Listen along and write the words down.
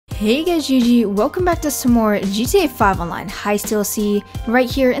Hey guys, GG, welcome back to some more GTA 5 Online Heist DLC. Right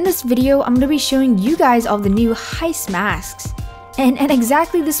here in this video, I'm going to be showing you guys all the new Heist masks. And at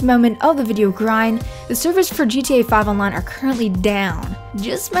exactly this moment of the video grind, the servers for GTA 5 Online are currently down.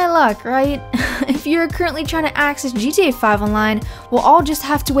 Just my luck, right? If you're currently trying to access GTA 5 Online, we'll all just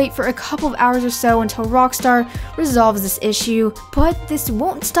have to wait for a couple of hours or so until Rockstar resolves this issue. But this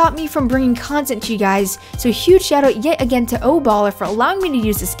won't stop me from bringing content to you guys, so huge shout out yet again to Ballerr for allowing me to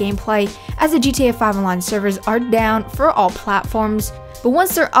use this gameplay, as the GTA 5 Online servers are down for all platforms. But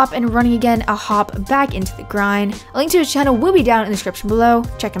once they're up and running again, I'll hop back into the grind. A link to his channel will be down in the description below,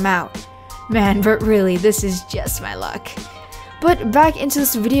 check him out. Man, but really, this is just my luck. But back into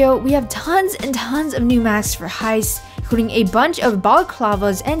this video, we have tons and tons of new masks for Heist, including a bunch of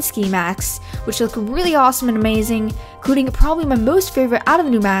Balaclavas and ski masks, which look really awesome and amazing, including probably my most favorite out of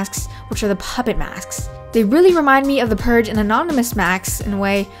the new masks, which are the puppet masks. They really remind me of the Purge and Anonymous masks in a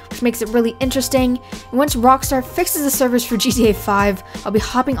way, which makes it really interesting. And once Rockstar fixes the servers for GTA 5, I'll be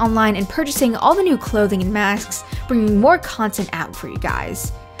hopping online and purchasing all the new clothing and masks, bringing more content out for you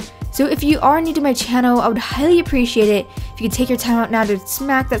guys. So if you are new to my channel, I would highly appreciate it if you could take your time out now to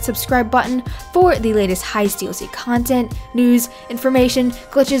smack that subscribe button for the latest Heist DLC content, news, information,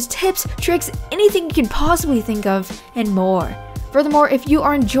 glitches, tips, tricks, anything you can possibly think of, and more. Furthermore, if you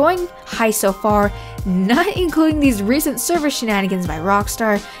are enjoying Heist so far, not including these recent server shenanigans by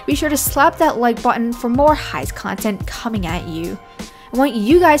Rockstar, be sure to slap that like button for more Heist content coming at you. I want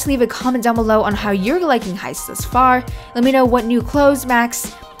you guys to leave a comment down below on how you're liking Heist thus far. Let me know what new clothes,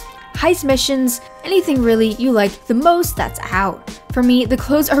 Max, Heist missions, anything really you like the most that's out. For me, the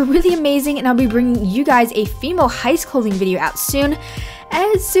clothes are really amazing, and I'll be bringing you guys a female Heist clothing video out soon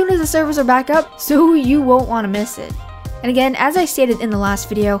as the servers are back up, so you won't want to miss it. And again, as I stated in the last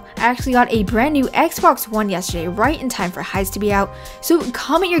video, I actually got a brand new Xbox One yesterday, right in time for Heist to be out. So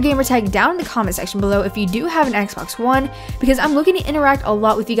comment your gamer tag down in the comment section below if you do have an Xbox One, because I'm looking to interact a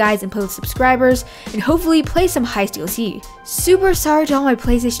lot with you guys and play with subscribers, and hopefully play some Heist DLC. Super sorry to all my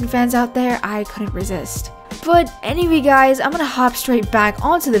PlayStation fans out there, I couldn't resist. But anyway guys, I'm gonna hop straight back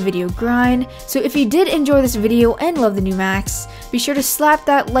onto the video grind. So if you did enjoy this video and love the new Max, be sure to slap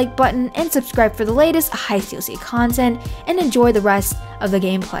that like button and subscribe for the latest Heist DLC content, and enjoy the rest of the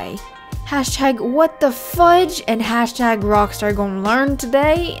gameplay. Hashtag what the fudge and hashtag Rockstar gonna learn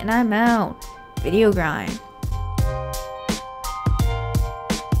today, and I'm out. Video grind.